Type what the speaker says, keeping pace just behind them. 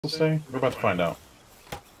say? We're about to find out.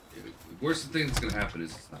 The worst thing that's gonna happen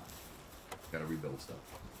is it's not. Gotta rebuild stuff.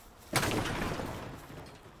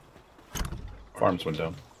 Farms went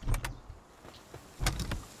down.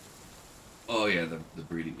 Oh yeah, the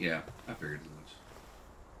breeding. Yeah, I figured as much.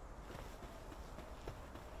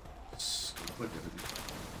 Just click everything.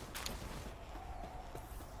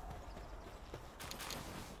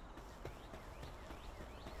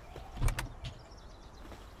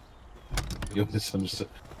 You'll misunderstand.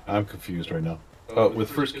 I'm confused right now. With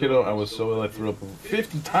first kiddo, I was so ill I threw up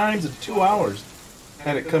 50 times in 2 hours.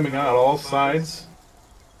 Had it coming out all sides,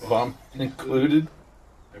 vom included.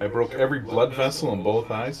 I broke every blood vessel in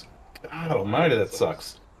both eyes. God almighty, that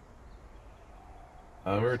sucks.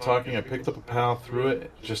 We were talking, I picked up a pal, threw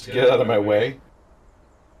it just to get out of my way.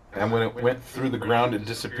 And when it went through the ground, it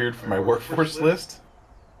disappeared from my workforce list.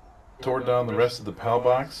 Tore down the rest of the pal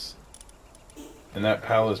box. And that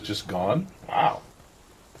pal is just gone? Wow.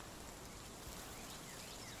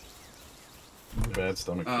 Bad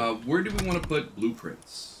stomach. Where do we want to put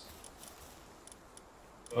blueprints?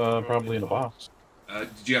 Probably in a box.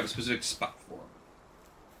 Did you have a specific spot for them?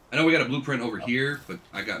 I know we got a blueprint over here, but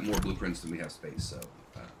I got more blueprints than we have space, so...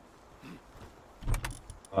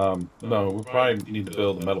 No, we probably need to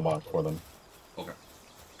build a metal box for them. Okay.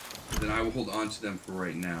 Then I will hold on to them for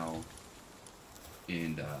right now.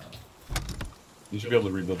 And, You should be able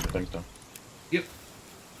to rebuild the things now. Yep.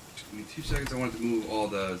 Just give me 2 seconds. I wanted to move all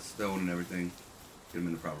the stone and everything. Get them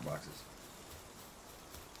in the proper boxes.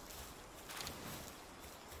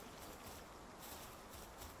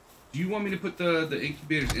 Do you want me to put the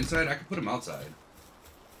incubators inside? I can put them outside.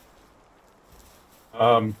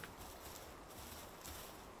 Let's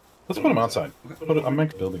put them outside. Okay. I'll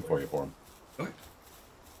make a building for them. Okay.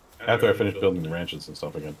 After I finish building the ranches and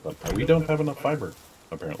stuff again. But we don't have enough fiber,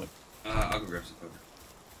 apparently. I'll go grab some fiber.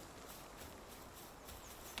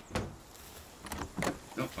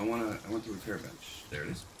 Nope, I want the repair bench. There it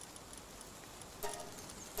is.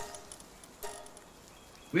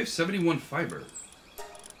 We have 71 fiber.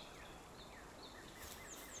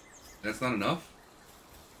 That's not enough?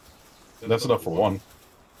 That's enough for one.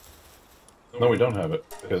 No, we don't have it,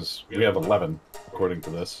 because we have 11, according to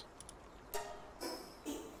this.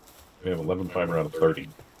 We have 11 fiber out of 30.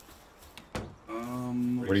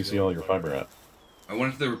 Where do you see all your fiber at? I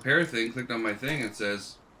went to the repair thing, clicked on my thing, and it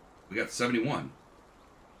says we got 71.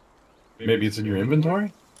 Maybe it's in your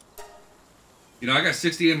inventory? You know, I got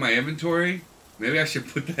 60 in my inventory. Maybe I should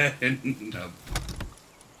put that in.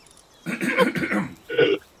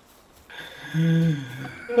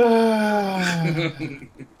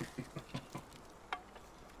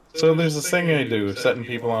 So there's this thing I do, setting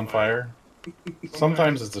people on fire.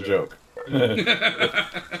 Sometimes it's a joke.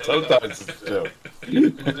 Sometimes it's a joke.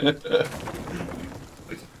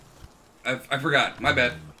 I forgot. My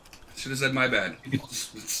bad. I should have said my bad. I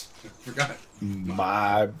forgot.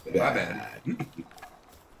 My bad. My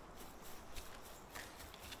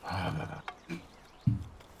bad.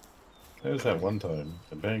 There's that one time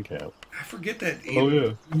at band camp. I forget that. Oh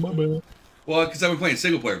yeah, my bad. Well, because I've been playing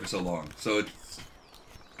single player for so long, so it's,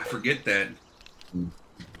 I forget that. You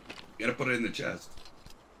gotta put it in the chest.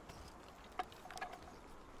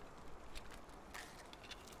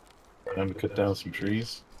 Time to cut down some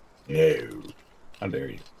trees? No. How dare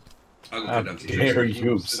you? I'll go How cut down some dare trees.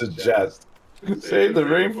 you suggest? Save the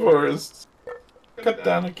rainforest. Cut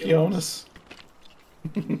down a Kionis.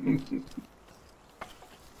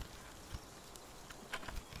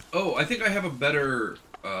 Oh, I think I have a better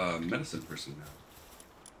medicine person now.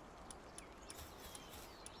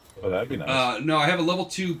 Oh, that'd be nice. No, I have a level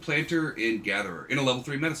 2 planter and gatherer. In a level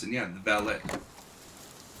 3 medicine, yeah, the valet.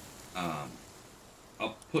 I'll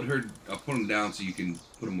put them down so you can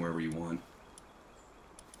put them wherever you want.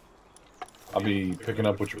 I'll be picking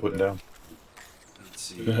up what you're putting down. Let's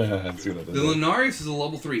see. Let's see what I did The there. Linarius is a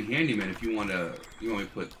level 3 handyman if you want me to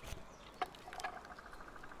put...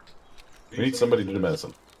 We need somebody to do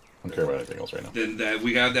medicine. I don't care about anything else right now. Then that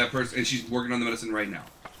we have that person, and she's working on the medicine right now.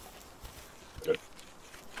 Good.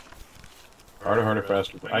 Harder, harder,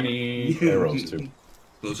 faster. I need arrows too.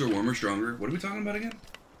 Closer, warmer, stronger. What are we talking about again?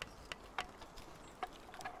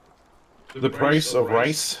 The price of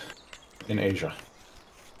rice in Asia.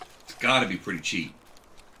 It's gotta be pretty cheap.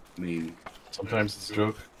 I mean... Sometimes it's a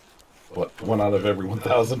joke. What, 1 out of every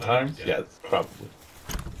 1,000 times? Yes, probably.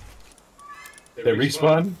 They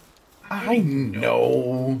respawn? I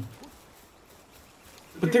know.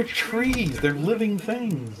 But they're trees. They're living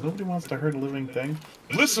things. Nobody wants to hurt a living thing.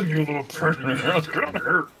 Listen, you little person. It's gonna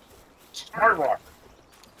hurt. Skyrock.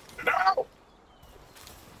 No!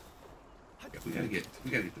 We gotta get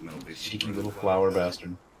the metal base. Cheeky little flower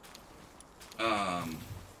bastard.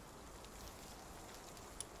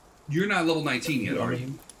 You're not level 19 yet, are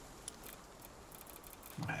you?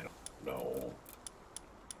 I don't know.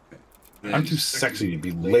 Then, I'm too sexy to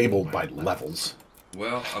be labeled by levels.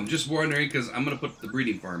 well, I'm just wondering because I'm gonna put the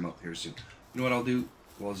breeding farm up here soon. You know what I'll do?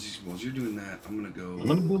 While you're doing that, I'm gonna go. I'm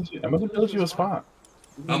gonna build you a spot.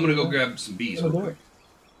 I'm gonna go grab some bees real quick.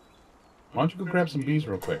 Why don't you go grab some bees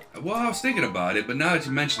real quick? Well, I was thinking about it, but now that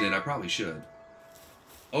you mention it, I probably should.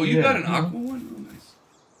 Oh, you got an aqua one? Oh, nice.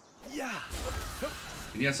 Yeah.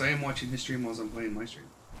 And yes, I am watching his stream while I'm playing my stream.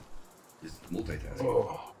 Just multitasking.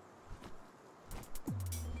 Oh.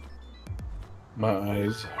 My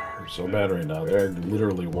eyes are so bad right now. They're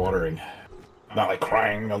literally watering. Not like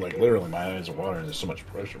crying. I'm like literally my eyes are watering. There's so much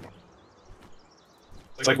pressure.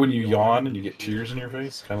 It's like when you yawn and you get tears in your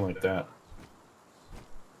face. Kind of like that.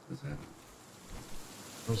 What's happening?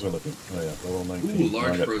 What was I looking? Oh yeah, level 19. Ooh,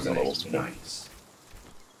 large Oh, frozen eggs. Nice.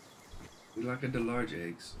 We like it the large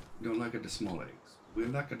eggs. We don't like it the small eggs. We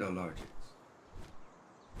like it the large eggs.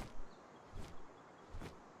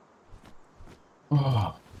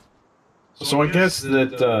 Oh. So I guess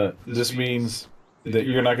that this means that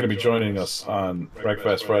you're not going to be joining us on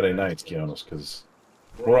Breakfast Friday nights, Keonis, because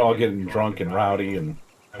we're all getting drunk and rowdy and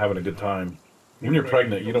having a good time. When you're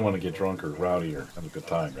pregnant, you don't want to get drunk or rowdy or have a good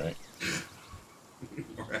time, right?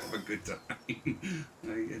 Or have a good time.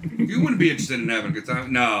 You wouldn't be interested in having a good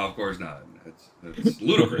time? No, of course not. That's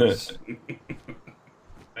ludicrous.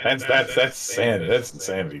 That's insanity. That's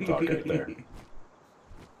insanity talk right there.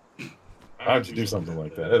 Why would you do something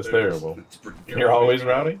like that? That's terrible. You're always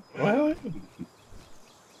rowdy? Well,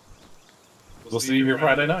 we'll see you here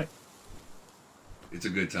Friday night. It's a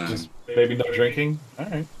good time. Just maybe no drinking? All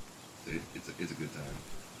right. It's a good time.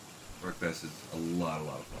 Breakfast is a lot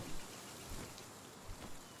of fun.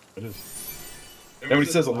 It is. And when he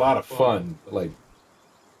says a lot of fun, like,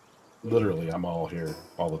 literally, I'm all here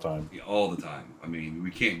all the time. Yeah, all the time. I mean, we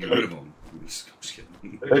can't get rid of them. I'm just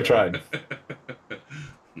kidding. They tried.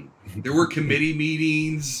 There were committee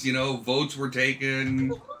meetings, you know, votes were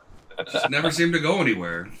taken. Just never seemed to go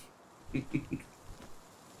anywhere.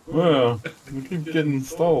 Well, we keep getting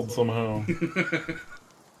stalled somehow.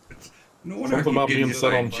 No wonder Something I about keep being getting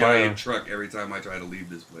set hit by on a giant fire. truck every time I try to leave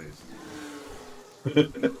this place.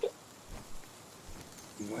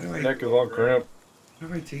 Why do I? Neck is all cramped. Why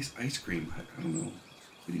do I taste ice cream? I don't know.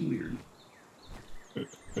 It's getting weird.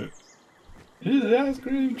 Here's the ice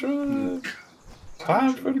cream truck.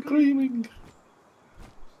 Time for the creaming.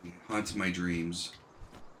 It haunts my dreams.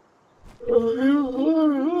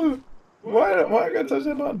 Why I gotta touch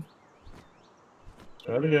that button?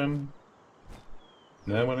 Try it again.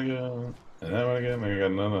 That one again. And that one again. I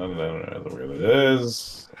got none of that. I don't know where it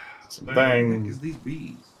is. Some What the heck thing. is these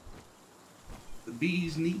bees? The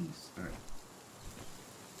bees' knees. Alright.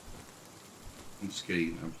 I'm just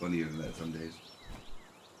kidding. I'm funnier than that some days.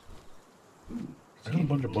 Ooh, I got a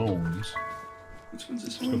bunch of bones. which one's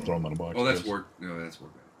this Just gonna one? throw them in a box. Oh, that's guys. work. No, that's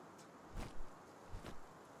work.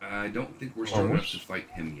 I don't think we're strong enough to fight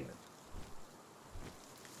him yet.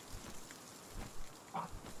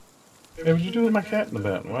 Hey, what'd you do with my cat in the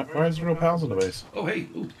bed? Why is there no pals in the base? Oh, hey.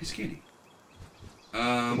 Ooh, piece of candy.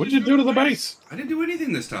 What'd you do to the base? I didn't do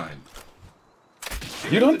anything this time.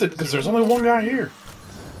 You dumped it because there's only one guy here.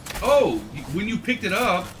 Oh, when you picked it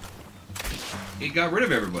up, it got rid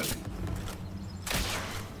of everybody.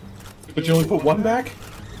 But you only put one back?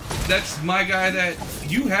 That's my guy that...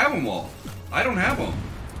 You have them all. I don't have them.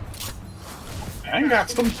 I got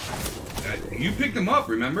some. You picked them up,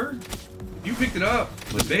 remember? You picked it up,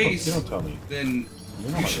 the base, You don't tell me. then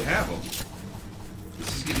you should have them.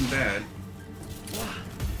 This is getting bad.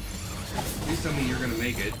 Please tell me you're going to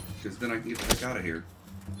make it, because then I can get the heck out of here.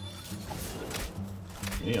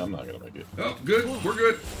 Yeah, I'm not gonna make it. Oh, good. We're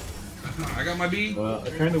good. I got my bee. I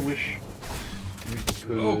kind of wish we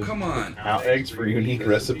could Oh, come on. out eggs for unique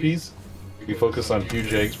recipes. We focus on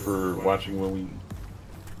huge eggs for watching when we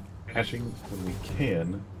hatching when we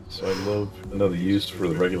can. So I love another use for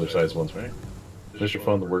the regular size ones, right? Mr.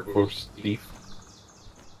 Fun, the workforce thief.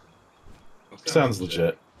 Sounds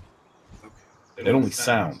legit. It only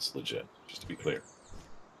sounds legit, just to be clear.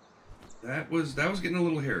 That was getting a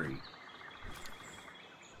little hairy.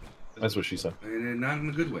 That's what she said. And not in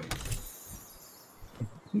a good way.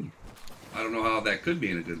 I don't know how that could be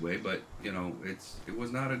in a good way, but you know, it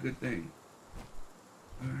was not a good thing.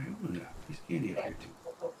 All right, I'm gonna piece of candy up here too.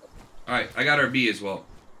 All right, I got our bee as well.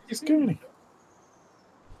 He's candy.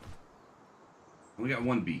 We got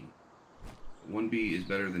one bee. One bee is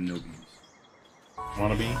better than no bees.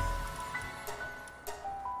 Wanna be?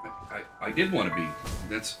 I did want to be.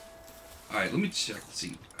 That's all right. Let me check.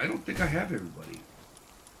 See, I don't think I have everybody.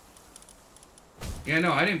 Yeah,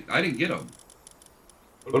 no, I didn't get them.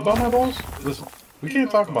 What about my balls? Listen, we can't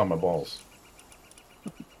talk about my balls.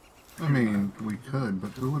 I mean, we could,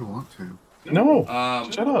 but who would want to? No,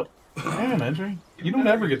 shut up. Man, Andrew, you don't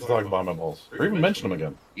ever get to talk about my balls, or even mention them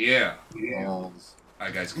again. Yeah. Balls.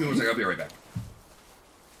 Alright, guys, give me 1 second. I'll be right back.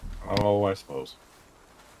 Oh, I suppose.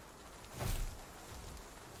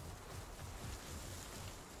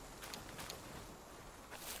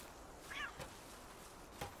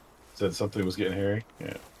 Said something was getting hairy?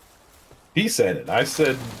 Yeah. He said it. I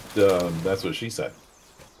said that's what she said.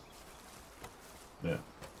 Yeah.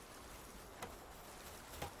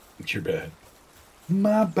 It's your bad.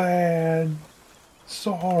 My bad.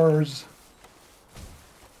 SARS.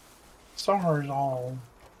 SARS all.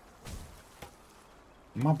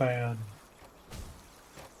 My bad.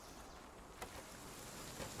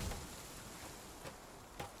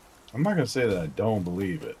 I'm not going to say that I don't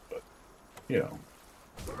believe it, but, you know.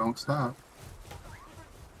 Don't stop.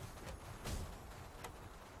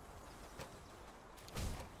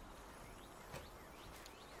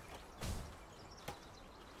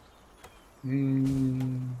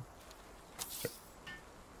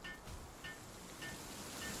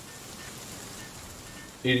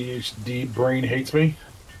 ADHD brain hates me.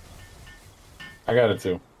 I got it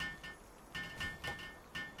too.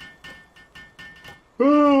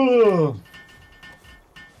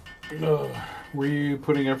 Were you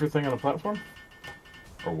putting everything on a platform?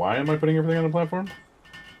 Or why am I putting everything on a platform?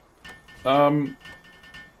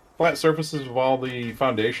 Flat surfaces of all the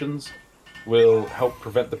foundations will help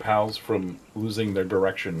prevent the pals from losing their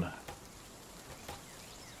direction.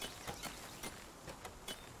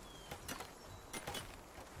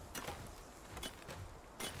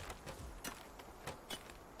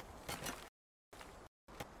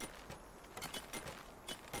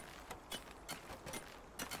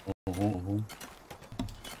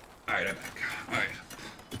 Alright, I'm back. Alright.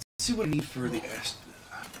 Let's see what I need for the Astagon.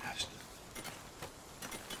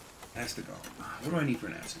 What do I need for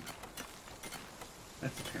an Astagon?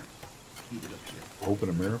 That's the parent. Need it up here. Hoping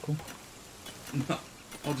a miracle? No.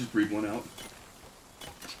 I'll just breathe one out.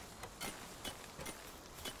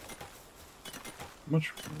 How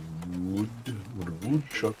much wood would a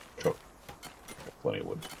woodchuck chuck? Got plenty of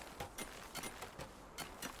wood.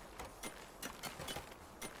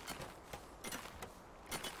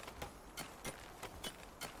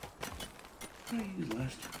 What did I use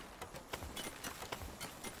last time?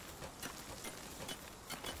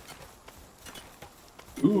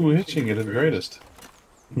 Ooh, hitching it at the greatest.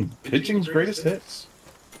 Hitching's greatest hits.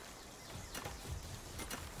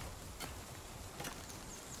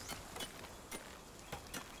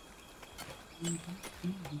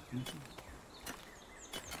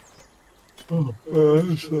 Oh,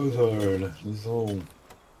 I'm so tired. This whole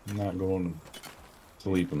not going to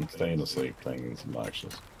sleep and staying asleep thing is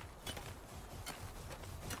obnoxious.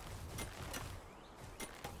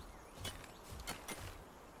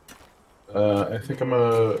 I think I'm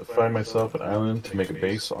gonna find myself an island to make a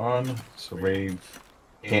base on, so Rave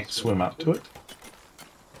can't swim out to it.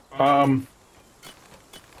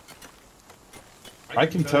 I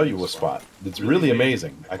can tell you a spot. It's really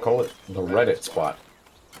amazing. I call it the Reddit spot.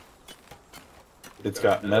 It's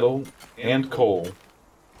got metal and coal,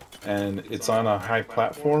 and it's on a high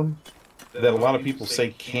platform that a lot of people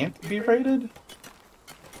say can't be raided.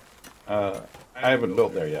 I haven't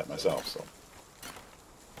built there yet myself, so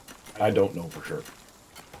I don't know for sure.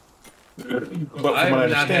 But from what I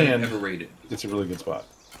understand, ever raided. It's a really good spot.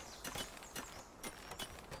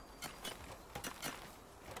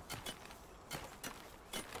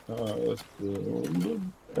 Let's build a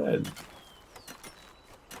bed.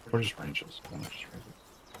 Or just ranches.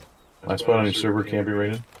 My spot on your server can't be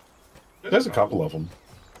raided. There's a couple of them.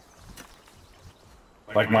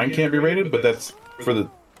 Like mine can't be raided, but that's for the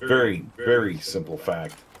very, very simple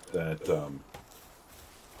fact that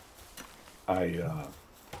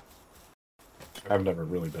I've never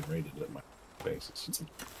really been raided at my base.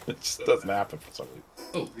 It just doesn't happen for some reason.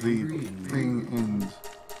 Oh, The thing in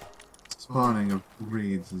spawning of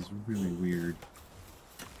raids is really weird.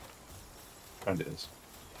 Kinda is.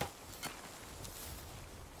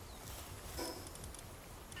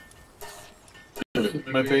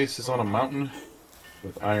 My base is on a mountain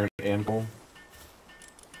with iron anvil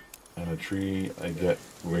and a tree. I get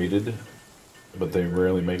raided, but they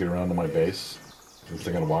rarely make it around to my base since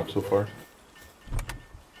they gotta walk so far.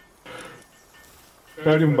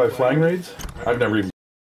 Not even by flying raids. I've never even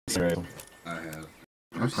seen raid. I have.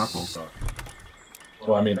 There's a couple.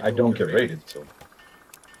 Well, I mean, I don't get raided, so.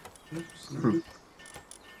 True.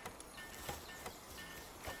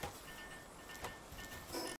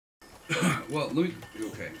 Well, let me.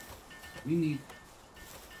 Okay. We need.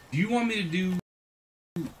 Do you want me to do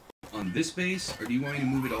on this base, or do you want me to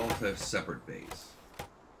move it all to a separate base?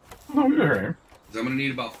 No, you're here. Because I'm going to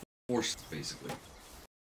need about 4 slots, basically.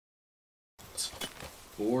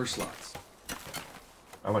 4 slots.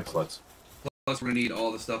 I like sluts. Plus, we're going to need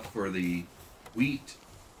all the stuff for the wheat,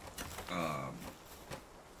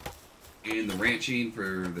 and the ranching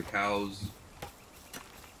for the cows.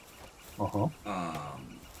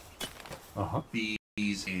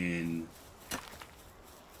 Bees and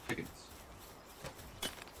chickens.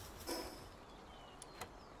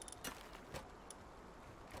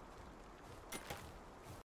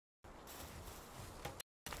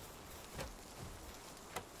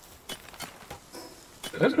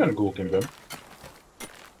 That's kind of cool, Kingpin.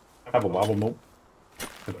 Have a lava moat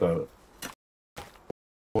at the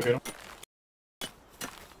volcano.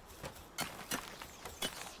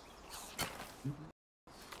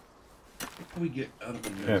 What can we get out of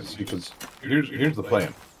the Yes, because here's the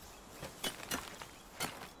plan.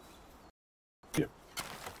 Yeah.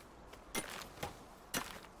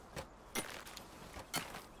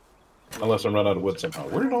 Unless I run out of wood somehow.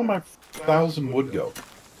 Where did all my 1,000 wood go?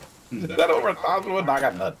 Is that over 1,000 wood? No, I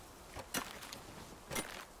got none.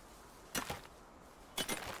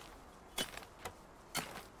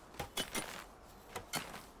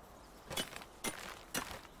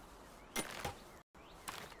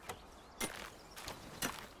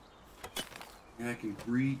 I can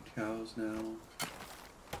breed cows now.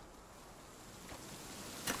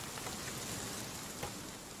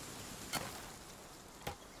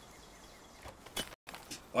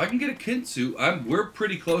 Well, I can get a kintsugi. We're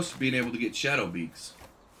pretty close to being able to get shadow beaks.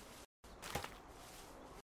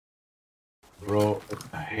 Bro,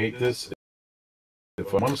 I hate this.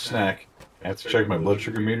 If I want a snack, I have to check my blood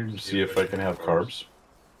sugar meter to see if I can have carbs.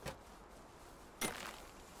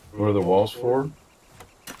 What are the walls for?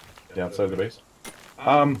 The outside of the base?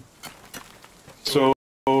 So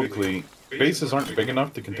basically, bases aren't big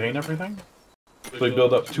enough to contain everything. So you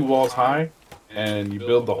build up 2 walls high, and you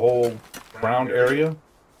build the whole ground area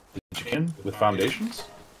that you can with foundations.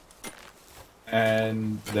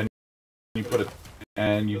 And then you put it,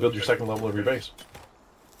 and you build your second level of your base.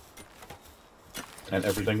 And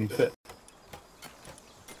everything can fit.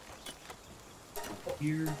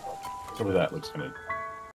 Here. Some of that looks kind of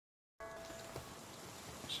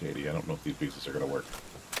shady. I don't know if these pieces are going to work.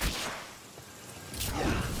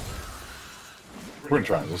 We're going to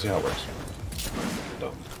try it. We'll see how it works.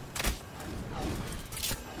 Dumb.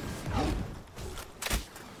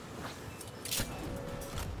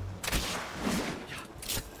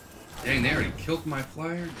 Dang, they already killed my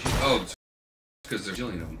flyer? Oh, it's because there's a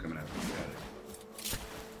jillion of them coming out. Got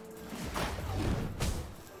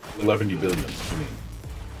it. 11 billion. I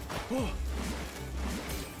mean.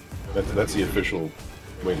 That's the official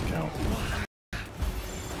way to count.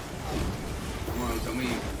 Come on, tell me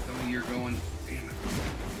you're going. Damn it.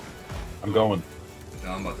 I'm going.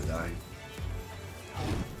 No, I'm about to die.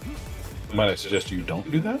 Might I suggest you don't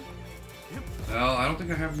do that? Well, I don't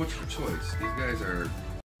think I have much of a choice. These guys are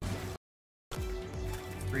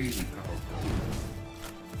crazy powerful.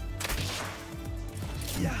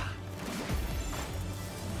 Yeah.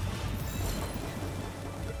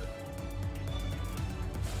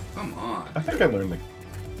 Come on. I think I learned the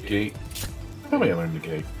gate. Tell me I learned the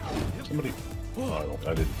gate. Somebody. Oh,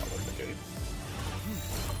 I did not learn the gate.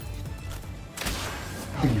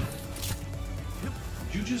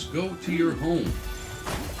 You just go to your home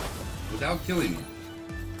without killing me.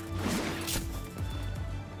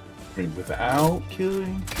 I mean, without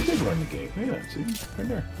killing. You did learn the gate. Yeah, see? Right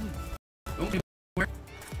there. Don't get where.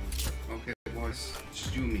 Okay, boys.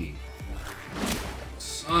 Just you and me.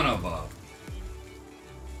 Son of a.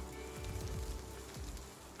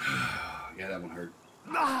 Yeah, that one hurt.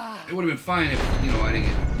 It would have been fine if, I didn't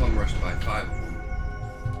get bum rushed by 5 of them.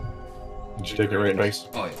 Did you take it right nice?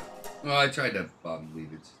 Oh, yeah. Well, I tried to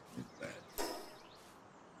leave it. It's bad.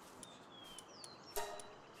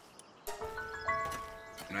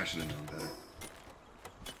 And I should have known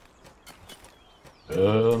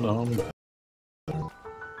better. No, I'm bad.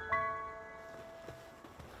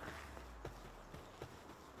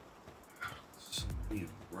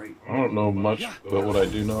 Right. I don't know much, but what I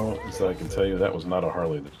do know is that I can tell you that was not a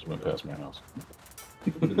Harley that just went past my house.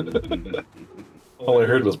 All I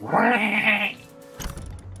heard was...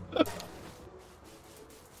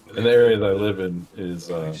 And the area that I live in is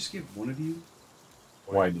Can I just give one of you?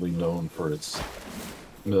 widely known for its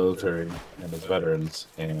military and its veterans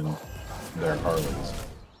and their Harleys.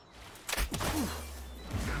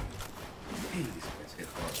 Hey, these guys hit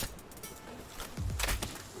hard.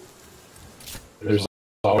 There's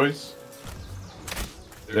always...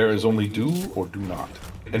 There is only do or do not.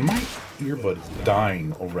 And my earbud is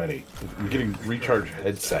dying already. I'm getting recharged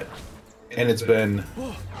headset. And it's been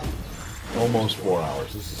almost 4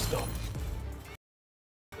 hours. This is dumb.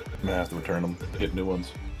 I'm gonna have to return them, get new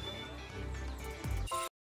ones.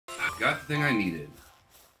 Got the thing I needed.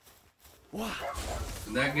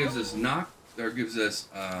 And that gives us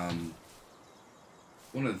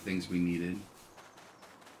one of the things we needed.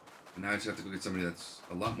 And now I just have to go get somebody that's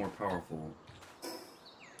a lot more powerful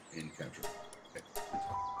in capture. Okay.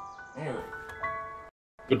 Oh.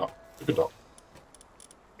 Good dog. Good dog.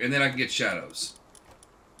 And then I can get shadows.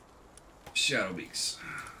 Shadow beaks.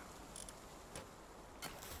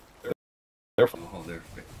 They're fun. Oh, they're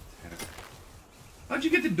fantastic. How'd you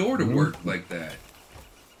get the door to work like that?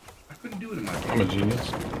 I couldn't do it in my game. I'm a genius.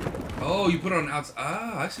 Oh, you put it on outside.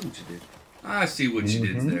 Ah, I see what you did. I see what you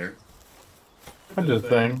did there. I did a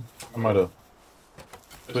thing. I might have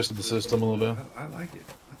twisted the system a little bit. I like it.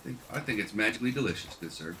 I think it's magically delicious,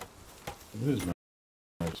 good sir. It is nice.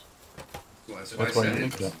 Well, that's why I said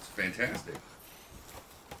it. It's fantastic.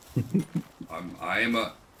 I'm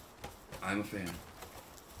a fan.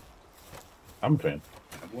 I'm a fan.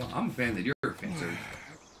 Well, I'm a fan that you're a fan, sir.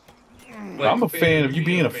 I'm a fan of you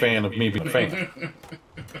being a fan of me being a fan.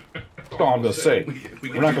 That's all I'm going to say.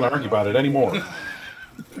 We're not going to argue about it anymore.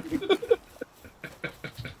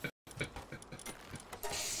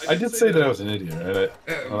 I did say that I was an idiot, right?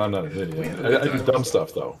 Well, I'm not an idiot. I do dumb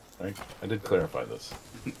stuff, though, right? I did clarify this.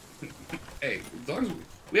 Hey, as long as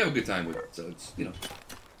we have a good time with it, so it's, you know.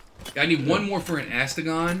 I need one more for an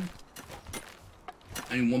Astagon.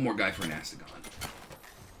 I need one more guy for an Astagon.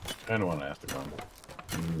 I don't want an Astagon.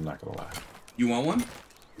 I'm not going to lie. You want one?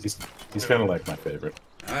 He's kind of like my favorite.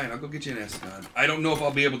 Alright, I'll go get you an Astagon. I don't know if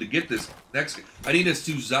I'll be able to get this next. I need a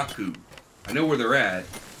Suzaku. I know where they're at,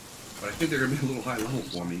 but I think they're going to be a little high level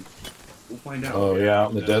for me. We'll find out. Oh, yeah,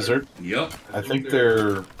 out in the desert? Yep. I think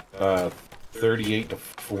they're 38 to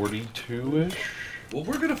 42-ish. Well,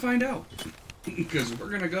 we're going to find out. Because we're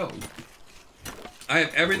going to go. I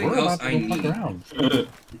have everything else I need.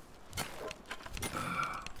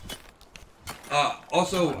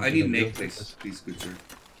 Also, I need an egg place, please, good sir.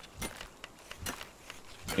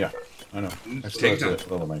 Yeah, I know. I Take still time. have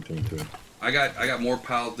level 19 too. I got more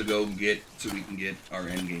pals to go get so we can get our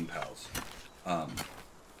endgame pals. And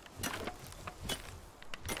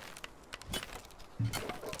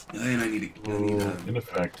I need in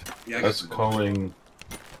effect, yeah, I that's calling.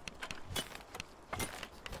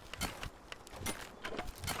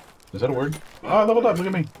 Is that a word? Oh, I leveled up. Look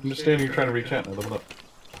at me. I'm just standing here trying to reach out. I leveled up.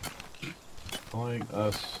 Calling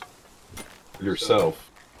us yourself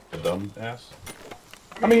a dumb ass.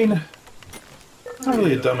 I mean, I'm not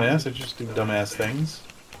really a dumbass. I just do dumbass things.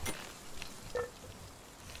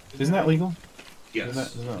 Isn't that legal? Yes.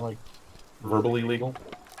 Isn't that like verbally legal?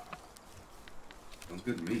 Sounds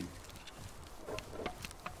good to me.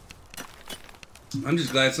 I'm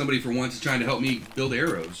just glad somebody for once is trying to help me build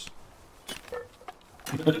arrows.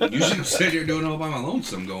 Usually I'm sitting here doing it all by my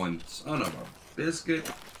lonesome going, son of a biscuit.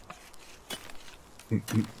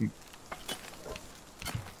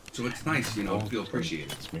 So it's nice, you know, to feel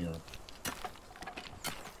appreciated.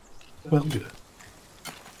 Well, good.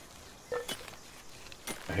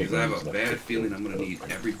 Because I have a bad feeling I'm going to need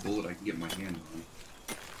every bullet I can get my hand on.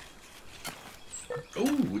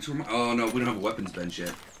 Oh, oh no, we don't have a weapons bench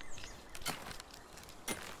yet.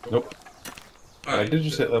 Nope. All right. I did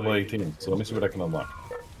just hit level 18, so let me see what I can unlock.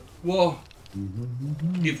 Well,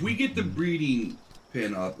 if we get the breeding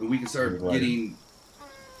pin up and we can start getting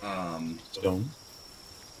stone.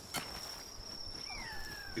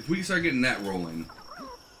 If we can start getting that rolling,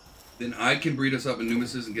 then I can breed us up in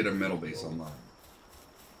Numises and get our metal base online.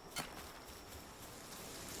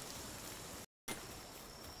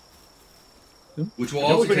 Which will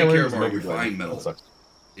also take care of our refined metal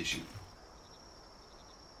issue.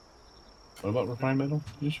 What about refined metal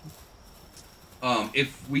issue?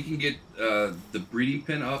 If we can get the breeding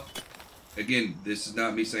pin up, again, this is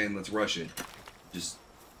not me saying let's rush it, just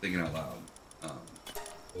thinking out loud.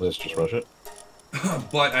 Let's just rush it.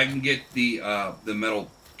 But I can get the metal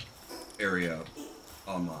area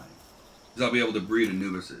online, because I'll be able to breed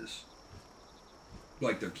Anubises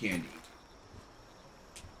like they're candy.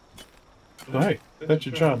 So, hey, that's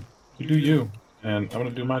your job. You do you, and I'm gonna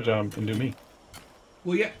do my job and do me.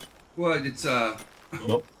 Well, yeah. Well, it's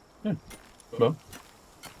Well, yeah. Well,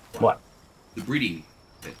 what? The breeding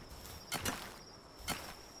pit.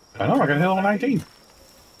 I know. I got hit level 19.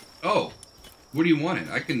 Oh, what do you want it?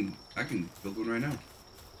 I can build one right now.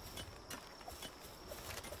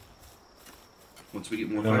 Once we get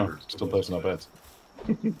more fiber. No. Still placing up bets.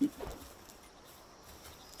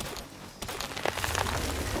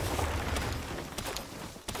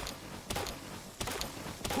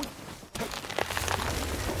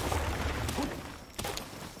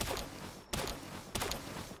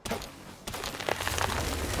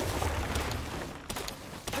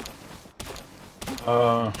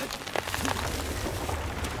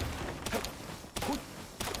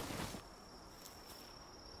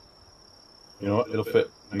 You know what? It'll fit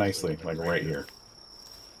nicely, like right here.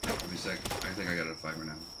 Give me a sec. I think I got a fiber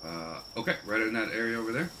now. Okay, right in that area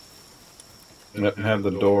over there. Yep, and have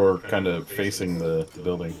the door kind of facing the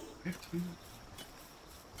building.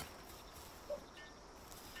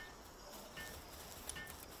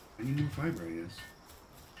 I need more fiber, I guess.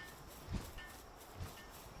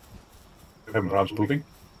 Having problems pooping?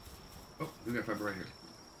 Oh, we got fiber right here.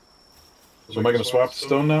 So am I going to swap the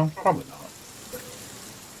stone now? Probably not.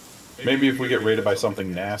 Maybe if we get raided by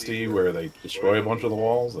something nasty where they destroy a bunch of the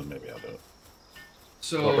walls, then maybe I'll do it.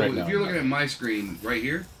 So right if you're looking at my screen right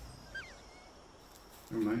here,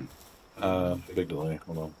 never mind. Big delay.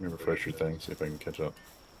 Hold on. Let me refresh your thing, see if I can catch up.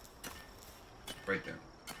 Right there.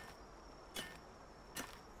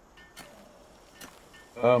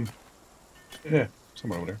 Yeah,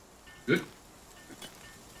 somewhere over there. Good.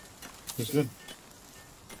 It's good.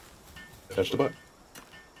 Touch the butt.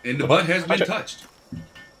 And the butt has been touched.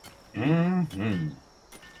 Mm-hmm.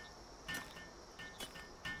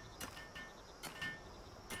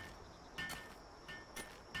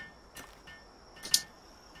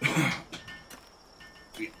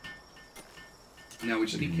 Now we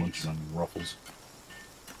just need munching on ruffles.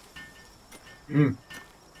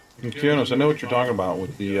 Kionos, I know what you're talking about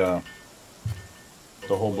with the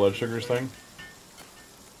whole blood sugars thing.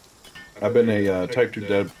 I've been a type 2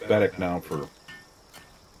 diabetic now for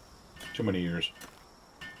too many years.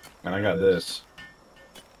 And I got this.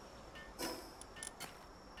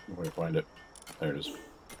 Where to find it? There it is.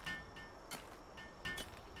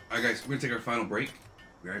 Alright guys, we're going to take our final break.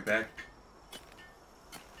 Be right back.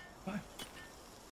 Bye.